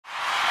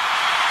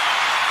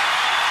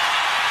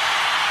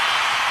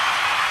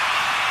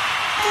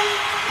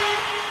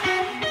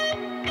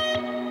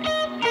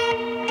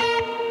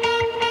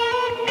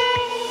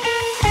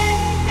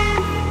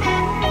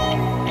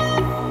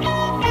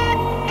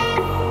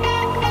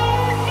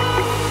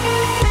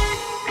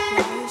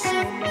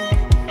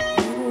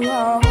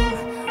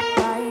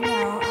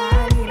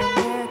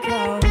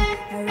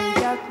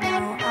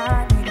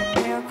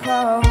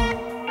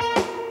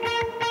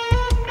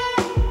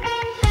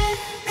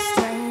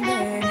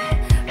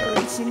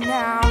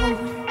now.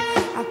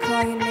 I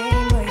call your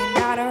name but you're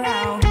not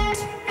around.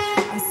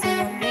 I say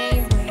your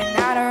name but you're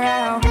not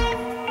around.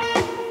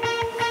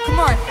 Come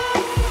on.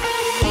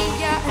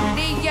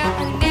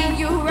 I need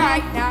you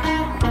right now.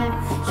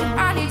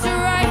 Yeah, I need you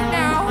right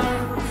now.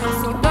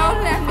 So don't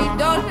let me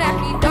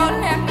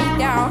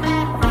down.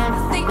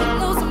 I think I'm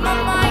losing my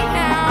mind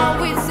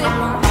now. It's in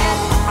my head,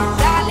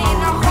 darling.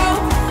 I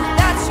hope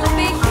that you'll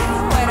be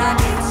here when I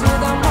need you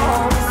the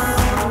most.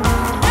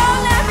 Don't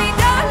let me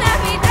down.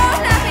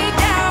 Don't let me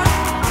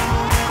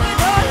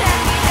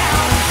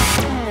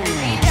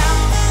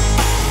down.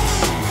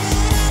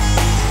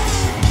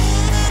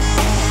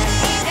 Let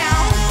me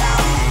down.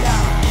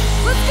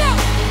 Let's go.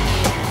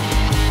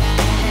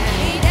 Let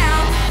me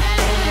down.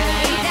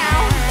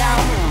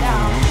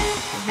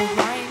 You're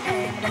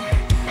whining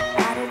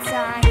out of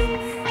time.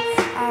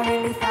 I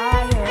really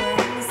thought you were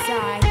on the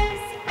side,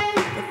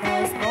 but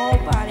there's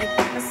nobody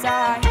by my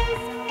side.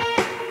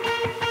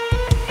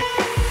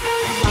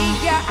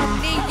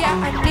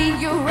 I need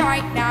you